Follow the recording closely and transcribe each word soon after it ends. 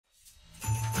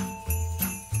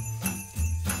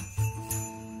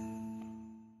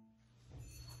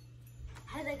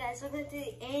guys, welcome to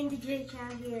the DJ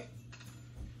channel here.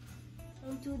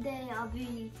 And today I'll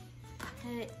be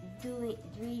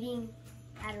reading,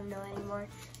 I don't know anymore,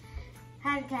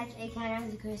 How to Catch 8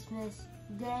 Countdowns to Christmas,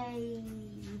 day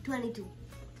 22.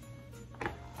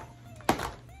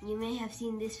 You may have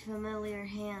seen this familiar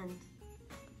hand.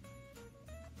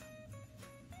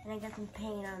 And I got some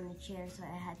paint on the chair, so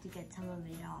I had to get some of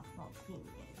it off while cleaning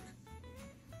it.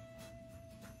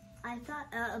 I thought,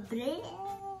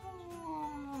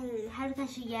 How to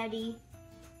Catch a Yeti,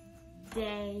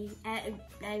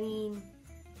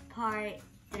 part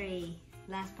 3,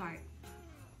 last part.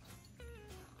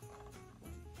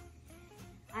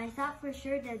 I thought for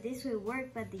sure that this would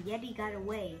work, but the Yeti got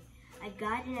away. I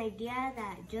got an idea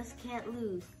that just can't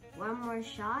lose. One more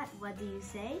shot, what do you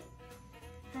say?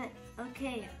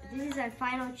 Okay, this is our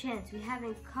final chance. We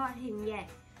haven't caught him yet.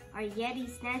 Our Yeti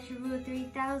Snatcheroo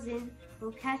 3000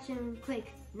 will catch him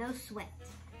quick, no sweat.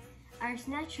 Our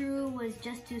Snatcheroo was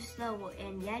just too slow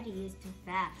and Yeti is too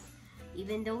fast.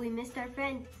 Even though we missed our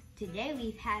friend, today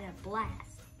we've had a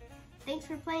blast. Thanks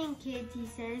for playing, kids, he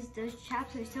says. Those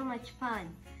chaps are so much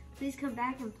fun. Please come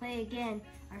back and play again.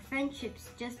 Our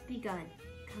friendship's just begun.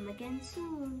 Come again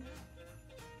soon.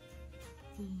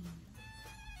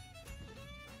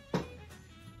 Okay,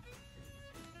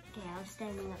 I was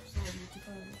standing up so I need to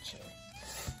go on the chair.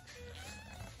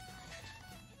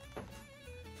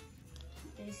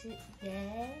 This is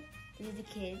the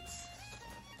kids.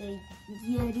 The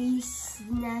Yeti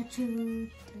Snatcheroo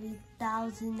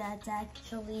 3000, that's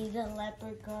actually the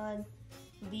Leprechaun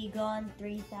Be Gone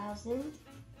 3000.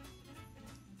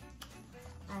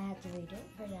 I had to read it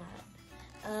for that.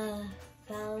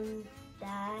 Found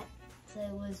that, so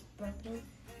it was broken.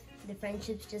 The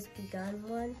Friendship's Just Begun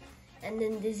one. And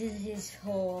then this is his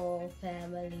whole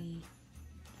family.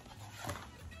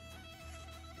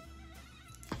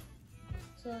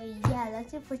 So yeah,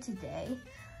 that's it for today.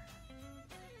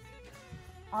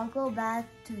 I'll go back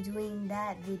to doing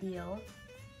that video.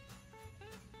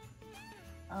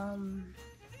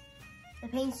 The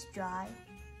paint's dry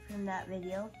from that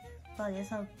video, so I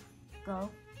guess I'll go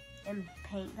and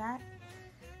paint that.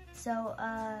 So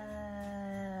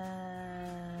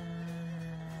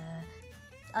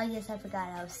I guess I forgot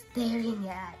I was staring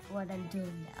at what I'm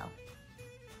doing now.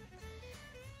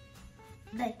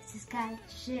 Like, subscribe,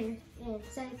 share, and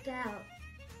check out.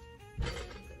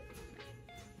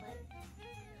 What?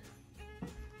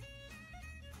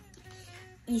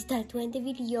 Y start the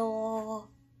video.